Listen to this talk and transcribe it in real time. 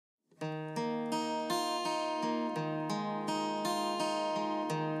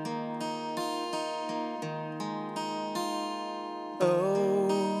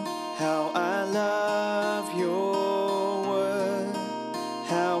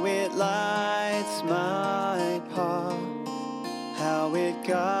how it lights my path, how it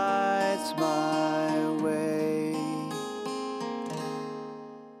guides my way.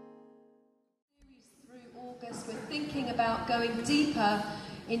 Through August, we're thinking about going deeper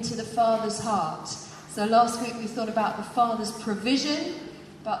into the Father's heart. So last week we thought about the Father's provision,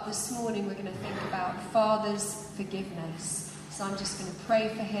 but this morning we're going to think about Father's forgiveness. So I'm just going to pray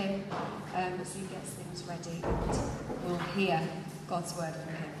for him as he gets things ready, and we'll hear God's word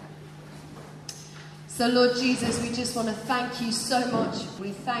from him. So Lord Jesus, we just want to thank you so much.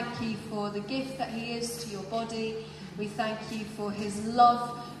 We thank you for the gift that he is to your body. We thank you for his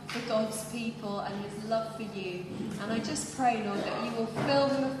love for God's people and his love for you. And I just pray, Lord, that you will fill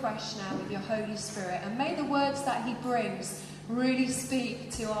him afresh now with your Holy Spirit. And may the words that he brings really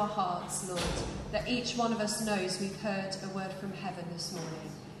speak to our hearts, Lord, that each one of us knows we've heard a word from heaven this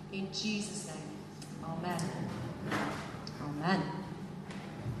morning. In Jesus' name, amen. Amen.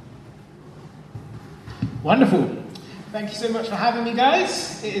 Wonderful. Thank you so much for having me,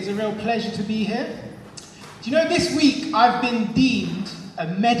 guys. It is a real pleasure to be here. Do you know, this week I've been deemed a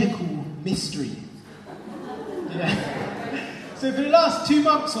medical mystery. Yeah. So for the last 2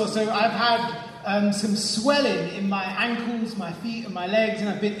 months or so, I've had some swelling in my ankles, my feet and my legs, and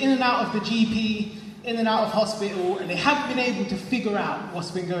I've been in and out of the GP, in and out of hospital, and they haven't been able to figure out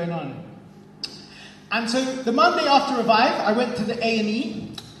what's been going on. And so the Monday after Revive, I went to the A&E,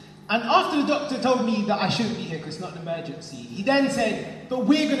 and after the doctor told me that I shouldn't be here because it's not an emergency, he then said, but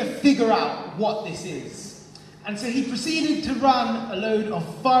we're going to figure out what this is. And so he proceeded to run a load of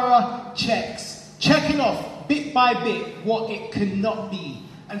thorough checks, checking off bit by bit what it cannot be.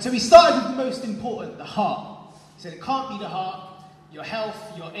 And so he started with the most important, the heart. He said, it can't be the heart, your health,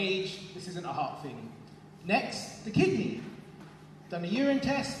 your age, this isn't a heart thing. Next, the kidney. Done a urine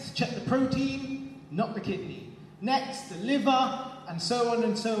test, checked the protein, not the kidney. Next, the liver, and so on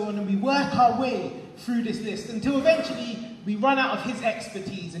and so on. And we work our way through this list until eventually we run out of his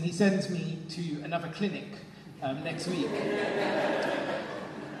expertise and he sends me to another clinic next week.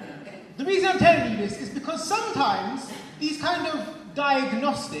 The reason I'm telling you this is because sometimes these kind of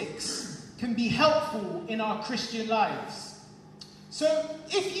diagnostics can be helpful in our Christian lives. So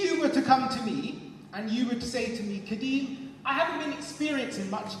if you were to come to me and you were to say to me, Kadeem, I haven't been experiencing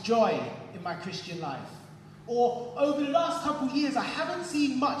much joy in my Christian life. Or over the last couple of years, I haven't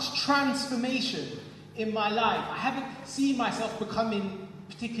seen much transformation in my life. I haven't seen myself becoming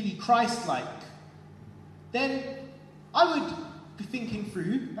particularly Christ-like. Then I would be thinking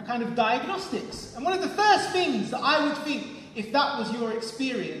through a kind of diagnostics. And one of the first things that I would think, if that was your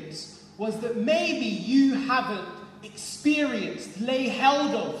experience, was that maybe you haven't experienced, lay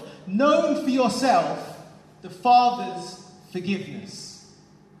held of, known for yourself, the Father's forgiveness.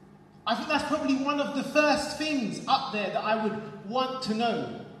 I think that's probably one of the first things up there that I would want to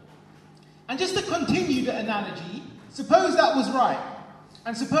know. And just to continue the analogy, suppose that was right.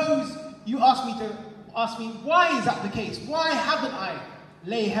 And suppose you ask me, why is that the case? Why haven't I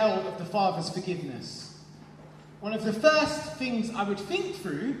lay held of the Father's forgiveness? One of the first things I would think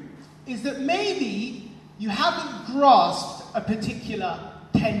through is that maybe you haven't grasped a particular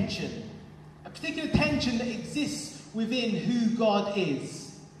tension that exists within who God is.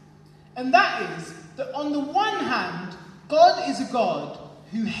 And that is that on the one hand, God is a God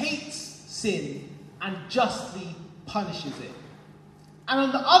who hates sin and justly punishes it. And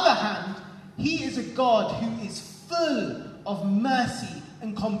on the other hand, he is a God who is full of mercy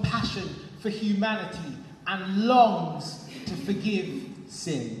and compassion for humanity and longs to forgive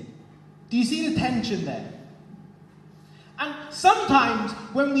sin. Do you see the tension there? And sometimes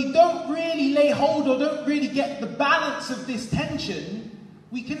when we don't really lay hold or don't really get the balance of this tension,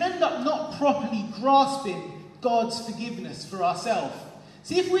 we can end up not properly grasping God's forgiveness for ourselves.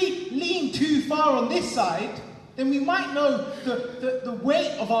 See, if we lean too far on this side, then we might know the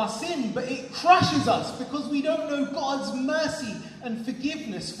weight of our sin, but it crushes us because we don't know God's mercy and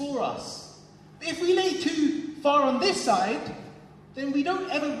forgiveness for us. But if we lay too far on this side, then we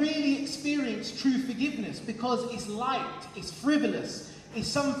don't ever really experience true forgiveness because it's light, it's frivolous, it's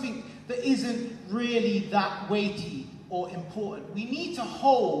something that isn't really that weighty or important. We need to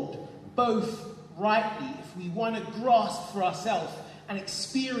hold both rightly if we want to grasp for ourselves and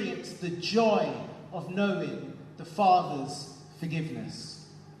experience the joy of knowing the Father's forgiveness.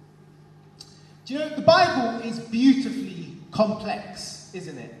 Do you know, the Bible is beautifully complex,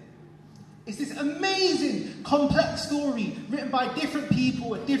 isn't it? It's this amazing, complex story written by different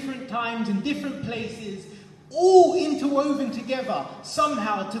people at different times in different places, all interwoven together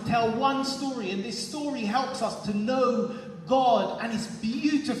somehow to tell one story. And this story helps us to know God, and it's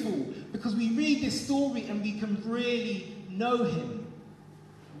beautiful because we read this story and we can really know him.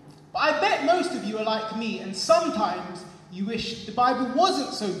 But I bet most of you are like me, and sometimes you wish the Bible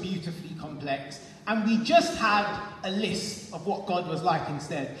wasn't so beautifully complex and we just had a list of what God was like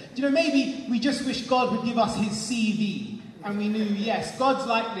instead. Do you know, maybe we just wish God would give us his CV and we knew, yes, God's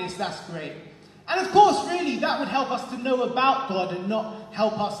like this, that's great. And of course, really, that would help us to know about God and not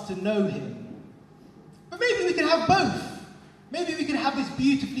help us to know him. But maybe we could have both. Maybe we could have this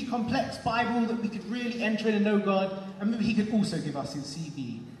beautifully complex Bible that we could really enter in and know God, and maybe he could also give us his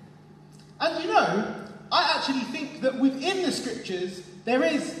CV. And you know, I actually think that within the scriptures, there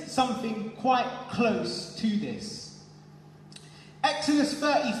is something quite close to this. Exodus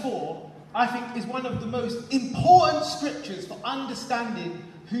 34, I think, is one of the most important scriptures for understanding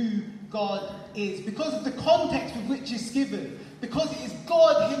who God is, because of the context with which it's given, because it is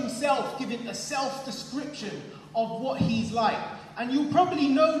God himself giving a self-description of what he's like. And you'll probably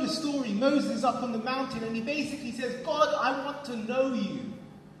know the story. Moses is up on the mountain and he basically says, God, I want to know you.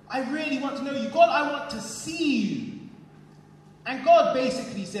 I really want to know you. God, I want to see you. And God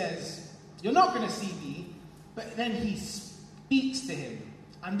basically says, you're not going to see me. But then he speaks to him.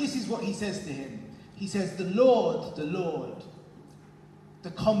 And this is what he says to him. He says, the Lord,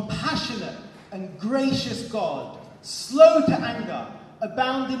 the compassionate and gracious God, slow to anger,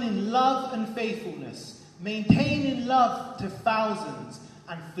 abounding in love and faithfulness, maintaining love to thousands,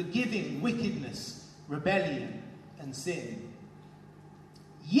 and forgiving wickedness, rebellion, and sin.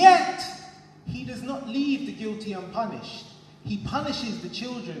 Yet, he does not leave the guilty unpunished. He punishes the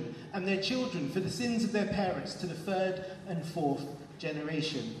children and their children for the sins of their parents to the third and fourth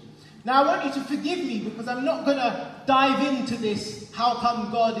generation. Now, I want you to forgive me because I'm not going to dive into this, how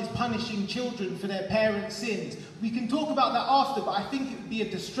come God is punishing children for their parents' sins. We can talk about that after, but I think it would be a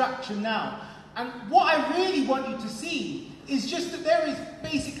distraction now. And what I really want you to see is just that there is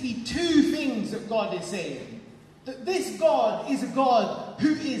basically two things that God is saying. That this God is a God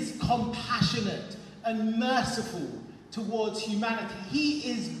who is compassionate and merciful towards humanity.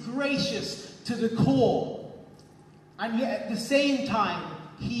 He is gracious to the core. And yet at the same time,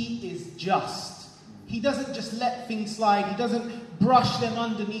 he is just. He doesn't just let things slide. He doesn't brush them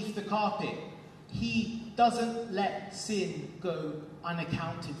underneath the carpet. He doesn't let sin go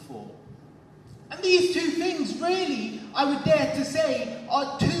unaccounted for. And these two things really, I would dare to say,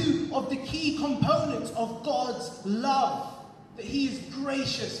 are two of the key components of God's love. That he is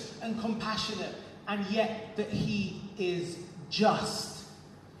gracious and compassionate, and yet that he is just.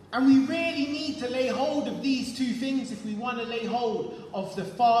 And we really need to lay hold of these two things if we want to lay hold of the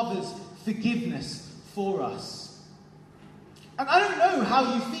Father's forgiveness for us. And I don't know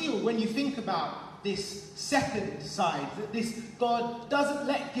how you feel when you think about this second side, that this God doesn't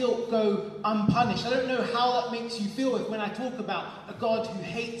let guilt go unpunished. I don't know how that makes you feel when I talk about a God who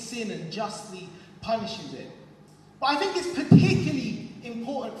hates sin and justly punishes it. But I think it's particularly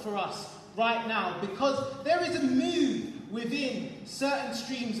important for us right now because there is a move within certain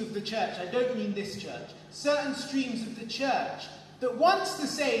streams of the church, I don't mean this church, certain streams of the church that wants to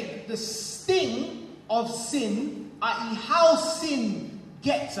say that the sting of sin, i.e. how sin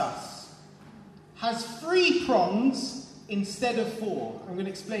gets us, has 3 prongs instead of 4. I'm going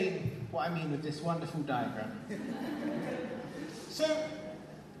to explain what I mean with this wonderful diagram. So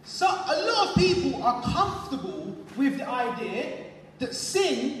a lot of people are comfortable with the idea that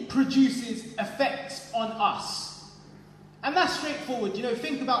sin produces effects on us. And that's straightforward. You know,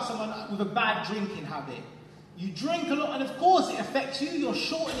 think about someone with a bad drinking habit. You drink a lot, and of course it affects you. You're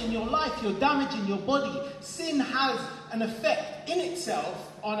shortening your life. You're damaging your body. Sin has an effect in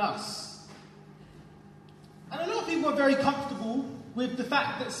itself on us. And a lot of people are very comfortable with the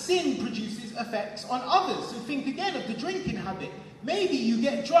fact that sin produces effects on others. So think again of the drinking habit. Maybe you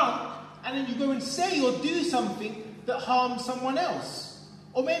get drunk, and then you go and say or do something that harms someone else.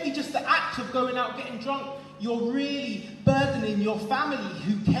 Or maybe just the act of going out getting drunk, you're really burdening your family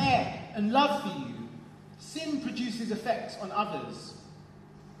who care and love for you. Sin produces effects on others.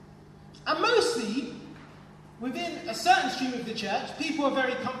 And mostly, within a certain stream of the church, people are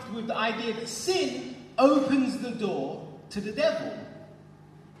very comfortable with the idea that sin opens the door to the devil.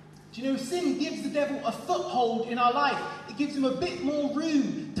 Do you know, sin gives the devil a foothold in our life. It gives him a bit more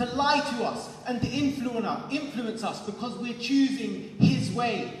room to lie to us and to influence us because we're choosing his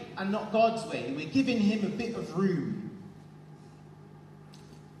way and not God's way. We're giving him a bit of room.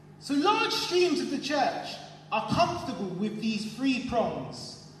 So large streams of the church are comfortable with these 3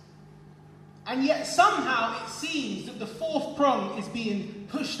 prongs. And yet somehow it seems that the 4th prong is being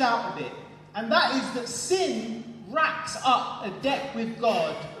pushed out a bit. And that is that sin racks up a debt with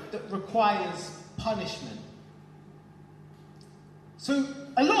God that requires punishment. So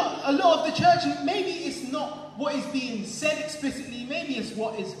a lot of the church, maybe it's not what is being said explicitly, maybe it's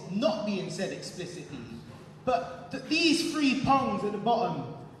what is not being said explicitly. But these 3 prongs at the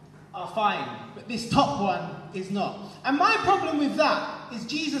bottom are fine, but this top one is not. And my problem with that is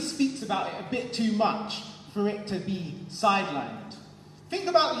Jesus speaks about it a bit too much for it to be sidelined. Think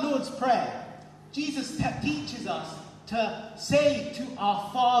about the Lord's Prayer. Jesus teaches us to say to our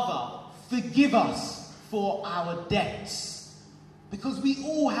Father, forgive us for our debts. Because we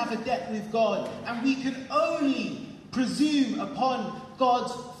all have a debt with God, and we can only presume upon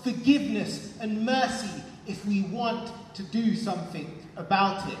God's forgiveness and mercy if we want to do something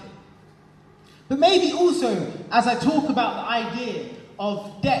about it. But maybe also, as I talk about the idea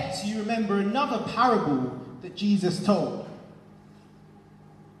of debts, you remember another parable that Jesus told.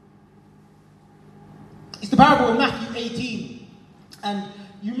 It's the parable of Matthew 18. And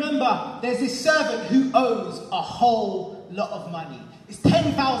you remember, there's this servant who owes a whole lot of money. It's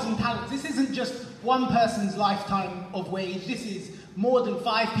 10,000 talents. This isn't just one person's lifetime of wage. This is more than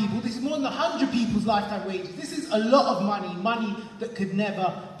 5 people. This is more than 100 people's lifetime wages. This is a lot of money that could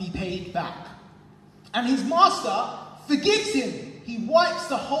never be paid back. And his master forgives him. He wipes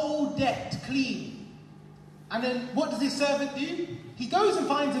the whole debt clean. And then what does his servant do? He goes and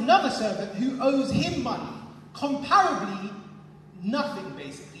finds another servant who owes him money. Comparably nothing,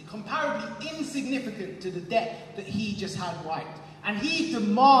 basically. Comparably insignificant to the debt that he just had wiped. And he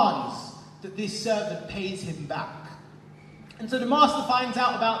demands that this servant pays him back. And so the master finds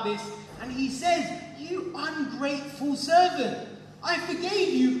out about this, and he says, you ungrateful servant, I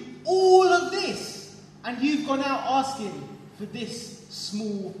forgave you all of this, and you've gone out asking for this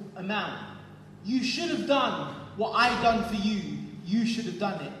small amount. You should have done what I done for you. You should have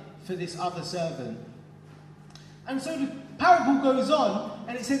done it for this other servant. And so the parable goes on,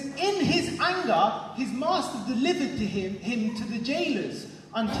 and it says, in his anger, his master delivered to him to the jailers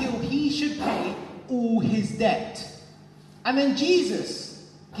until he should pay all his debt. And then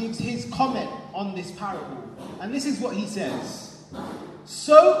Jesus gives his comment on this parable. And this is what he says.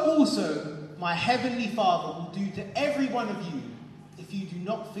 So also my heavenly Father will do to every one of you if you do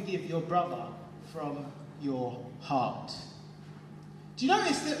not forgive your brother from your heart. Do you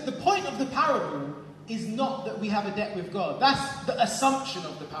notice that the point of the parable is not that we have a debt with God? That's the assumption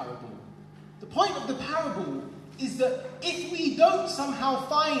of the parable. The point of the parable is that if we don't somehow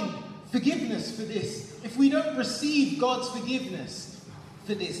find forgiveness for this, if we don't receive God's forgiveness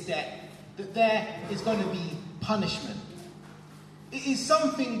for this debt, that there is going to be punishment. It is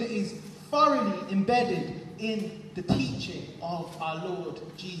something that is thoroughly embedded in the teaching of our Lord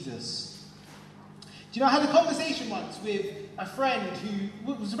Jesus. Do you know, I had a conversation once with a friend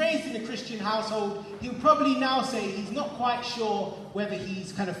who was raised in a Christian household. He'll probably now say he's not quite sure whether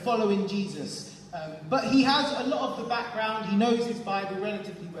he's kind of following Jesus. But he has a lot of the background. He knows his Bible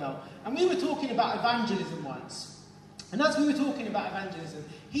relatively well. And we were talking about evangelism once. And as we were talking about evangelism,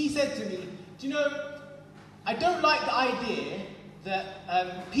 he said to me, do you know, I don't like the idea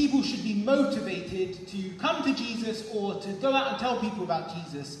that people should be motivated to come to Jesus or to go out and tell people about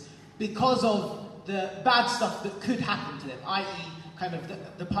Jesus because of the bad stuff that could happen to them, i.e. kind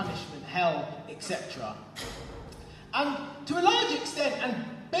of the punishment, hell, etc. And to a large extent, and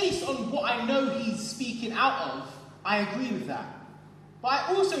based on what I know he's speaking out of, I agree with that. But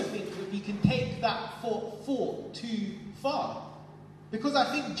I also think that we can take that thought too far. Because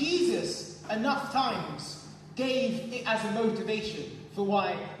I think Jesus, enough times, gave it as a motivation for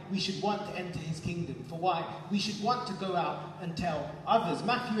why we should want to enter his kingdom, for why we should want to go out and tell others.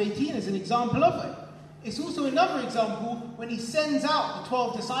 Matthew 18 is an example of it. It's also another example when he sends out the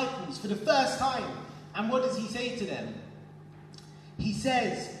 12 disciples for the first time. And what does he say to them? He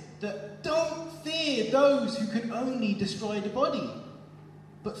says that don't fear those who can only destroy the body,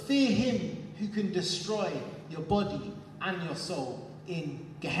 but fear him who can destroy your body and your soul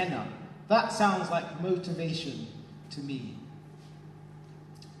in Gehenna. That sounds like motivation to me.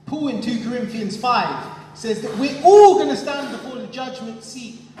 Paul in 2 Corinthians 5 says that we're all going to stand before the judgment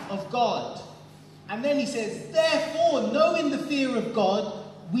seat of God. And then he says, therefore, knowing the fear of God,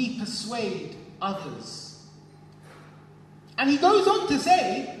 we persuade others. And he goes on to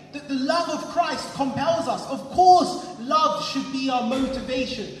say that the love of Christ compels us. Of course, love should be our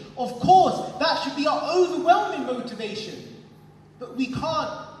motivation. Of course, that should be our overwhelming motivation. But we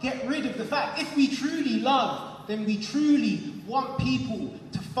can't get rid of the fact, if we truly love, then we truly want people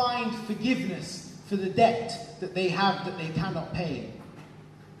to find forgiveness for the debt that they have that they cannot pay.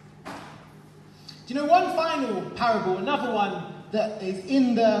 Do you know one final parable, another one that is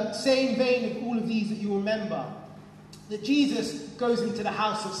in the same vein of all of these that you remember? That Jesus goes into the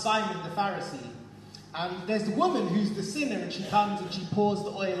house of Simon the Pharisee. And there's the woman who's the sinner, and she comes and she pours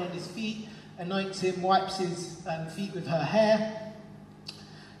the oil on his feet. anoints him, wipes his feet with her hair.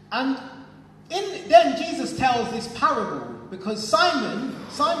 And then Jesus tells this parable, because Simon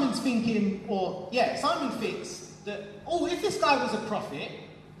thinks that, if this guy was a prophet,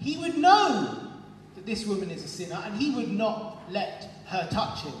 he would know that this woman is a sinner and he would not let her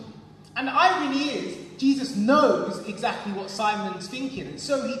touch him. And the irony is, Jesus knows exactly what Simon's thinking, and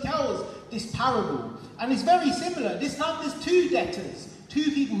so he tells this parable. And it's very similar. This time there's two debtors,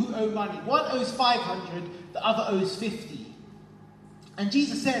 two people who owe money. One owes 500, the other owes 50. And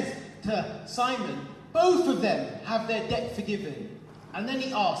Jesus says to Simon, both of them have their debt forgiven. And then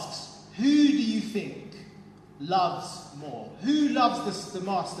he asks, who do you think loves more? Who loves the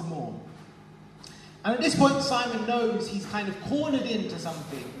master more? And at this point, Simon knows he's kind of cornered into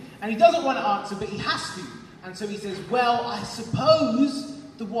something. And he doesn't want to answer, but he has to. And so he says, well, I suppose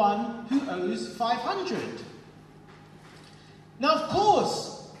the one who owes 500. Now, of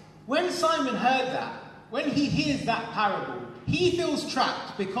course, when Simon heard that, when he hears that parable, he feels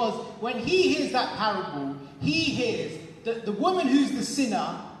trapped, because when he hears that parable, he hears that the woman who's the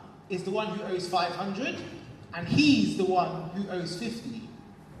sinner is the one who owes 500, and he's the one who owes 50.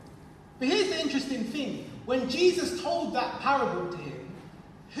 But here's the interesting thing. When Jesus told that parable to him,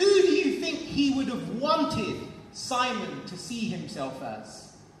 who do you think he would have wanted Simon to see himself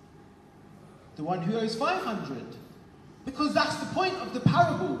as? The one who owes 500. Because that's the point of the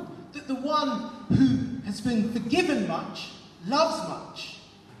parable, that the one who has been forgiven much loves much.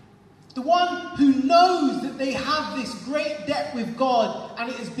 The one who knows that they have this great debt with God and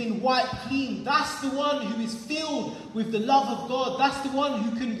it has been wiped clean. That's the one who is filled with the love of God. That's the one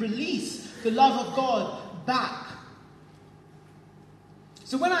who can release the love of God back.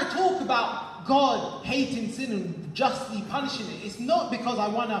 So when I talk about God hating sin and justly punishing it, it's not because I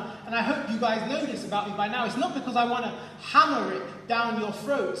want to, and I hope you guys know this about me by now, it's not because I want to hammer it down your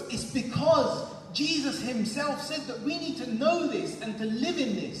throats. It's because Jesus himself said that we need to know this and to live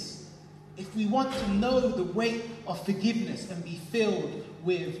in this if we want to know the weight of forgiveness and be filled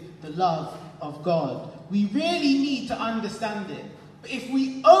with the love of God. We really need to understand it. But if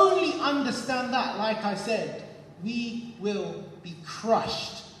we only understand that, like I said, we will be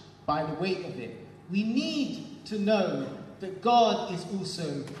crushed by the weight of it. We need to know that God is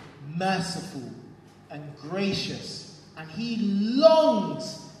also merciful and gracious, and he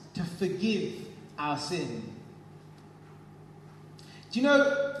longs to forgive our sin. Do you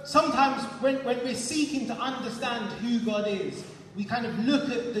know, sometimes when we're seeking to understand who God is, we kind of look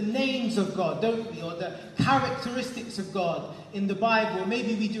at the names of God, don't we? Or the characteristics of God in the Bible.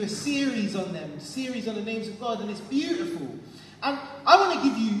 Maybe we do a series on them, series on the names of God, and it's beautiful. And I want to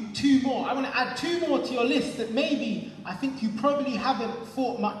give you two more. I want to add two more to your list that maybe I think you probably haven't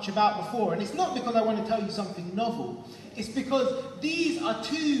thought much about before. And it's not because I want to tell you something novel. It's because these are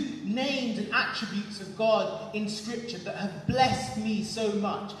two names and attributes of God in Scripture that have blessed me so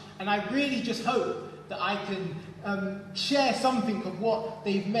much. And I really just hope that I can share something of what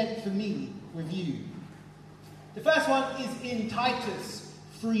they've meant for me with you. The first one is in Titus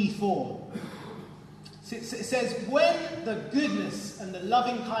 3:4. It says, when the goodness and the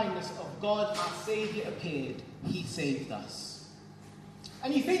loving kindness of God our Saviour appeared, he saved us.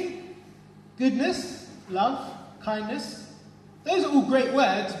 And you think, goodness, love, kindness, those are all great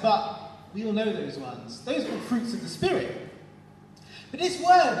words, but we all know those ones. Those are all fruits of the Spirit. But this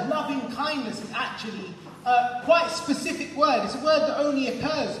word, loving kindness, is actually a quite specific word. It's a word that only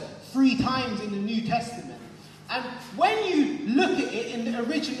occurs 3 times in the New Testament. And when you look at it in the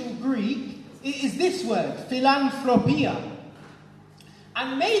original Greek, it is this word, philanthropia.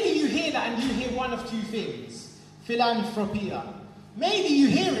 And maybe you hear that and you hear one of two things. Philanthropia. Maybe you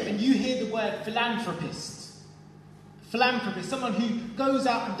hear it and you hear the word philanthropist. Philanthropist, someone who goes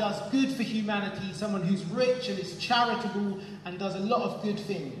out and does good for humanity, someone who's rich and is charitable and does a lot of good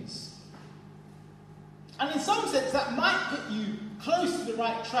things. And in some sense that might put you close to the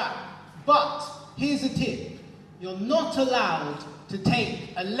right track. But here's a tip. You're not allowed to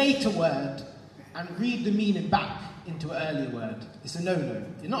take a later word and read the meaning back into an earlier word. It's a no-no.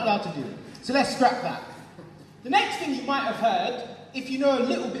 You're not allowed to do it. So let's scrap that. The next thing you might have heard, if you know a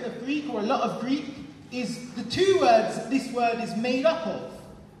little bit of Greek or a lot of Greek, is the two words that this word is made up of.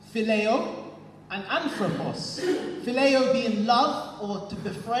 Phileo and anthropos. Phileo being love or to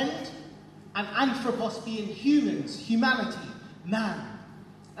befriend, and anthropos being humans, humanity, man.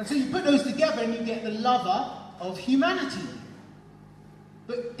 And so you put those together and you get the lover of humanity.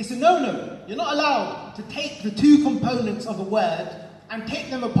 But it's a no-no. You're not allowed to take the two components of a word and take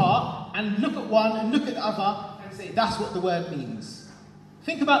them apart and look at one and look at the other and say, that's what the word means.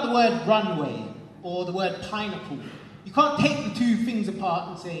 Think about the word runway or the word pineapple You can't take the two things apart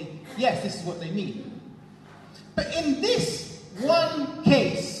and say, yes, this is what they mean. But in this one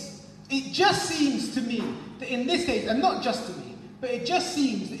case, it just seems to me that in this case, and not just to me, but it just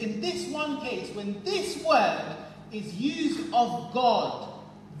seems that in this one case, when this word is used of God,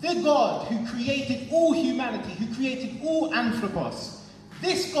 the God who created all humanity, who created all anthropos,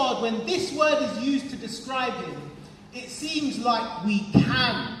 this God, when this word is used to describe him, it seems like we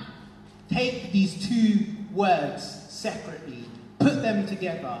can take these two words separately, put them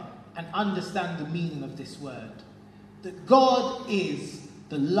together, and understand the meaning of this word. That God is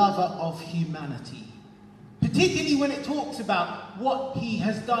the lover of humanity. Particularly when it talks about what he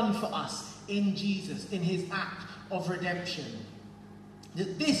has done for us in Jesus, in his act of redemption.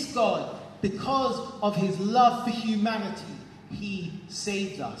 That this God, because of his love for humanity, he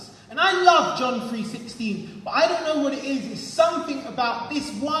saved us. And I love John 3:16, but I don't know what it is. It's something about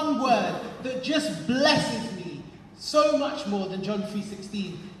this one word that just blesses me so much more than John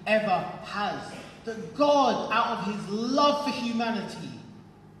 3:16 ever has. That God, out of his love for humanity,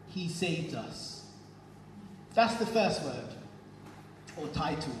 he saved us. That's the first word, or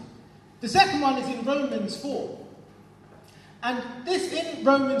title. The second one is in Romans 4. And this, in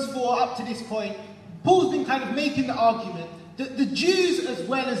Romans 4, up to this point, Paul's been kind of making the argument that the Jews as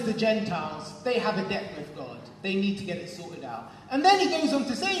well as the Gentiles, they have a debt with God. They need to get it sorted out. And then he goes on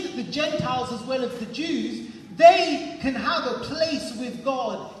to say that the Gentiles as well as the Jews, they can have a place with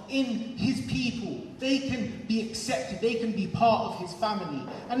God in his people. They can be accepted. They can be part of his family.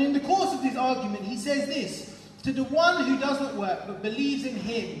 And in the course of his argument, he says this: to the one who does not work but believes in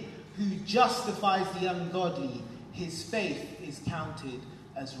him who justifies the ungodly, his faith is counted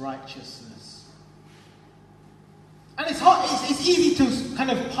as righteousness. And it's easy to kind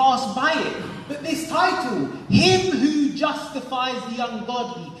of pass by it. But this title, him who justifies the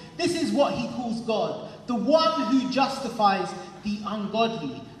ungodly, this is what he calls God. The one who justifies the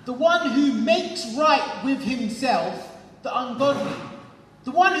ungodly. The one who makes right with himself the ungodly.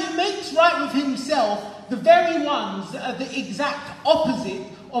 The one who makes right with himself the very ones that are the exact opposite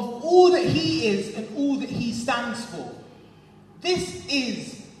of all that he is and all that he stands for. This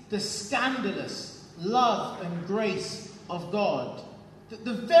is the scandalous love and grace of God. That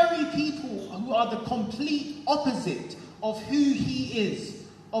the very people who are the complete opposite of who he is,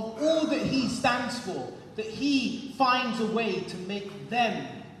 of all that he stands for, that he finds a way to make them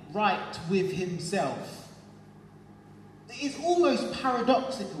right with himself. It is almost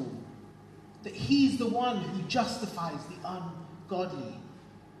paradoxical that he's the one who justifies the ungodly.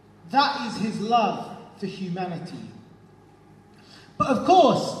 That is his love for humanity. But of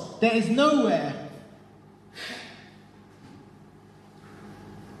course, there is nowhere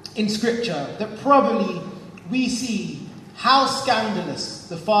in Scripture that probably we see how scandalous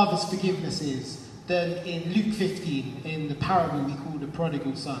the Father's forgiveness is than in Luke 15, in the parable we call the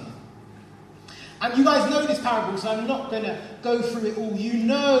prodigal son. And you guys know this parable, so I'm not going to go through it all. You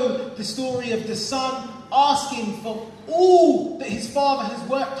know the story of the son asking for all that his father has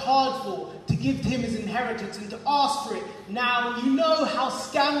worked hard for to give to him as inheritance and to ask for it now. You know how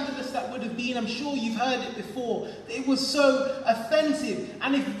scandalous that would have been. I'm sure you've heard it before. It was so offensive.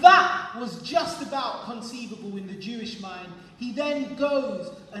 And if that was just about conceivable in the Jewish mind, he then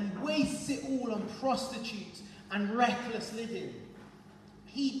goes and wastes it all on prostitutes and reckless living.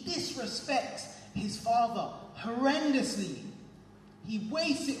 He disrespects his father horrendously. He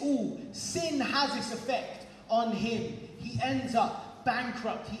wastes it all. Sin has its effect on him. He ends up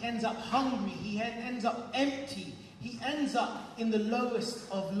bankrupt. He ends up hungry. He ends up empty. He ends up in the lowest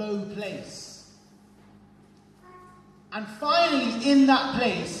of low place. And finally, in that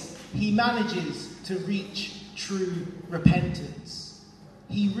place, he manages to reach true repentance.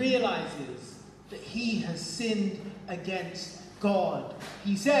 He realizes that he has sinned against God.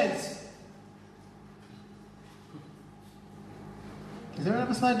 He says, is there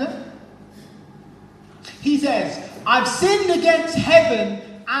another slide there? He says, I've sinned against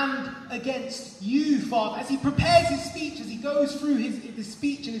heaven and against you, Father. As he prepares his speech, as he goes through his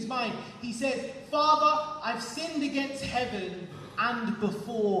speech in his mind, he says, Father, I've sinned against heaven and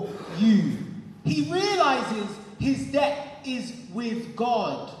before you. He realizes his debt is with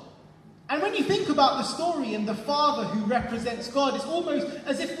God. And when you think about the story and the Father who represents God, it's almost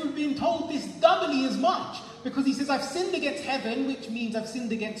as if we've been told this doubly as much. Because he says, I've sinned against heaven, which means I've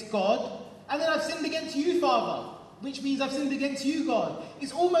sinned against God. And then I've sinned against you, Father, which means I've sinned against you, God.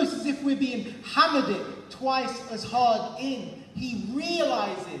 It's almost as if we're being hammered it twice as hard in. He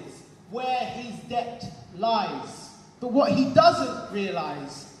realizes where his debt lies. But what he doesn't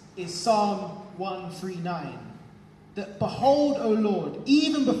realize is Psalm 139. That, behold, O Lord,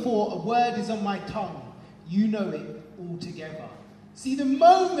 even before a word is on my tongue, you know it altogether. See, the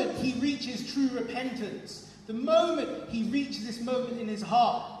moment he reaches true repentance, the moment he reaches this moment in his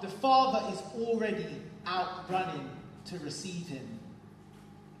heart, the Father is already out running to receive him.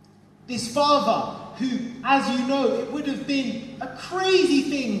 This father who, as you know, it would have been a crazy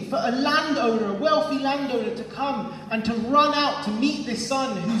thing for a landowner, a wealthy landowner, to come and to run out to meet this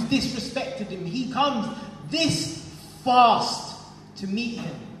son who's disrespected him. He comes this fast to meet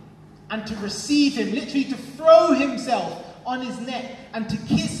him and to receive him, literally to throw himself on his neck and to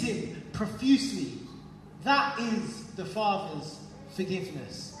kiss him profusely. That is the Father's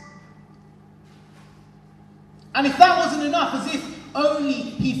forgiveness. And if that wasn't enough, as if only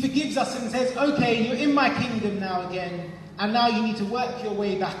he forgives us and says, okay, you're in my kingdom now again, and now you need to work your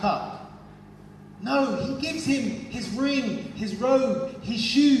way back up. No, he gives him his ring, his robe, his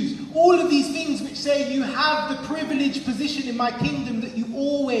shoes, all of these things which say you have the privileged position in my kingdom that you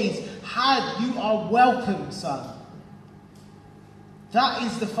always had. You are welcome, son. That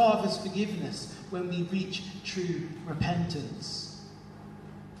is the Father's forgiveness when we reach true repentance.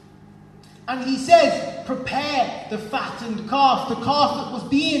 And he says, prepare the fattened calf, the calf that was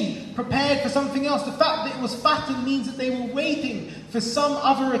being prepared for something else. The fact that it was fattened means that they were waiting for some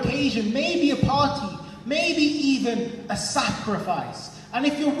other occasion, maybe a party, maybe even a sacrifice. And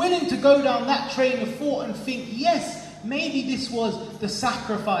if you're willing to go down that train of thought and think, yes, maybe this was the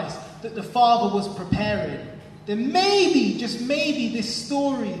sacrifice that the Father was preparing, then maybe, just maybe, this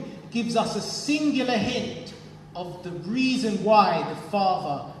story gives us a singular hint of the reason why the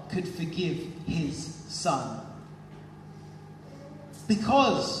Father could forgive his son.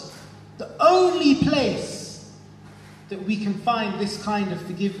 Because the only place that we can find this kind of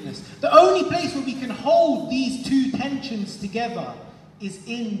forgiveness, the only place where we can hold these two tensions together, is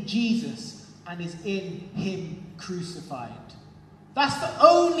in Jesus and is in him crucified. That's the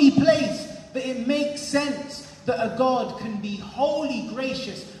only place that it makes sense that a God can be wholly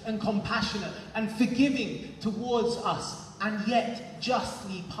gracious and compassionate and forgiving towards us and yet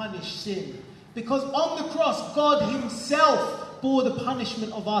justly punish sin. Because on the cross, God himself bore the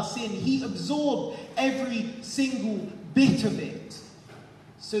punishment of our sin. He absorbed every single bit of it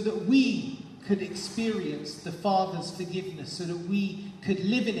so that we could experience the Father's forgiveness, so that we could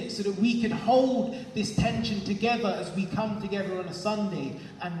live in it, so that we could hold this tension together as we come together on a Sunday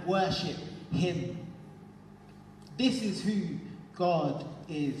and worship him. This is who God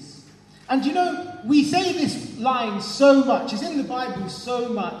is. And you know, we say this line so much. It's in the Bible so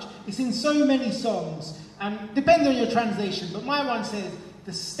much. It's in so many songs. And depending on your translation, but my one says,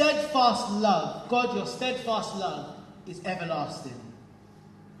 the steadfast love, God, your steadfast love is everlasting.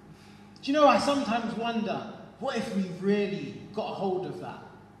 Do you know, I sometimes wonder, what if we really got a hold of that?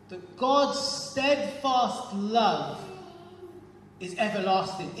 That God's steadfast love is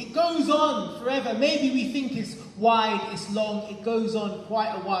everlasting. It goes on forever. Maybe we think it's wide, it's long, it goes on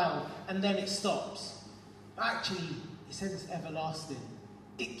quite a while, and then it stops. But actually, it says it's everlasting.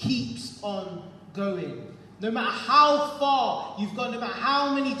 It keeps on going. No matter how far you've gone, no matter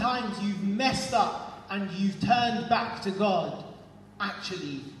how many times you've messed up and you've turned back to God,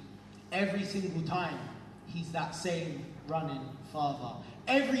 actually, every single time, he's that same running Father.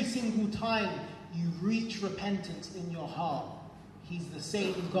 Every single time you reach repentance in your heart, he's the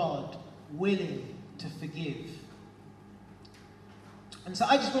same God, willing to forgive. And so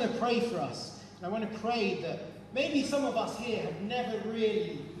I just want to pray for us. And I want to pray that maybe some of us here have never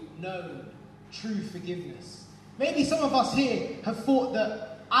really known true forgiveness. Maybe some of us here have thought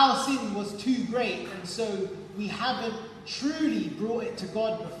that our sin was too great, and so we haven't truly brought it to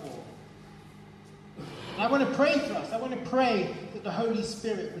God before. And I want to pray for us. I want to pray that the Holy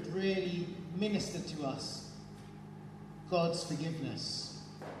Spirit would really minister to us God's forgiveness.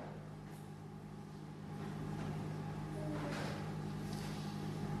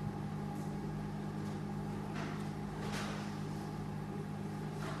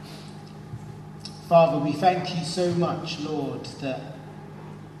 Father, we thank you so much, Lord, that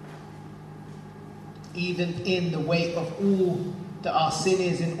even in the weight of all that our sin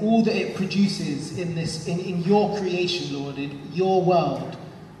is and all that it produces in your creation, Lord, in your world,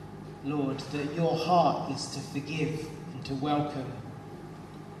 Lord, that your heart is to forgive and to welcome.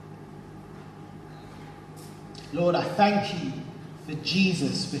 Lord, I thank you for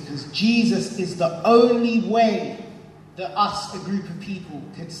Jesus, because Jesus is the only way that us, a group of people,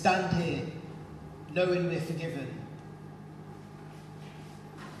 could stand here knowing we're forgiven.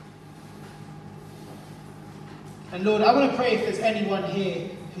 And Lord, I want to pray if there's anyone here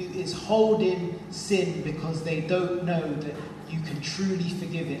who is holding sin because they don't know that you can truly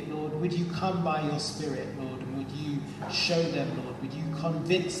forgive it, Lord. Would you come by your Spirit, Lord, and would you show them, Lord? Would you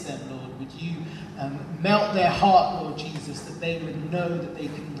convince them, Lord? Would you melt their heart, Lord Jesus, that they would know that they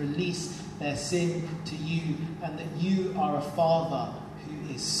can release their sin to you, and that you are a Father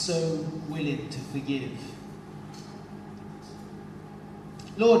who is so willing to forgive.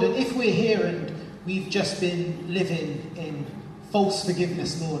 Lord, and if we're here and we've just been living in false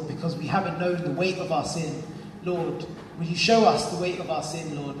forgiveness, Lord, because we haven't known the weight of our sin, Lord, will you show us the weight of our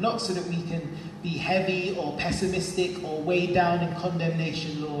sin, Lord, not so that we can be heavy or pessimistic or weighed down in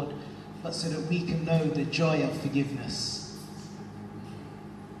condemnation, Lord, but so that we can know the joy of forgiveness.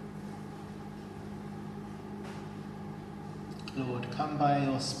 Lord, come by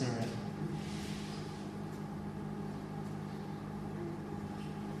your Spirit.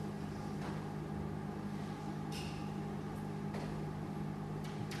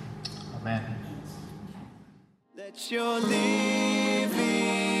 Amen. Let your living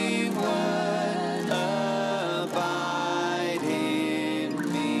word abide in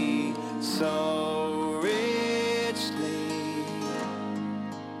me so richly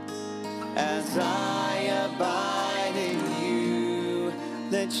as I abide in you.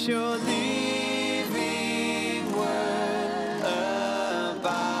 Let your living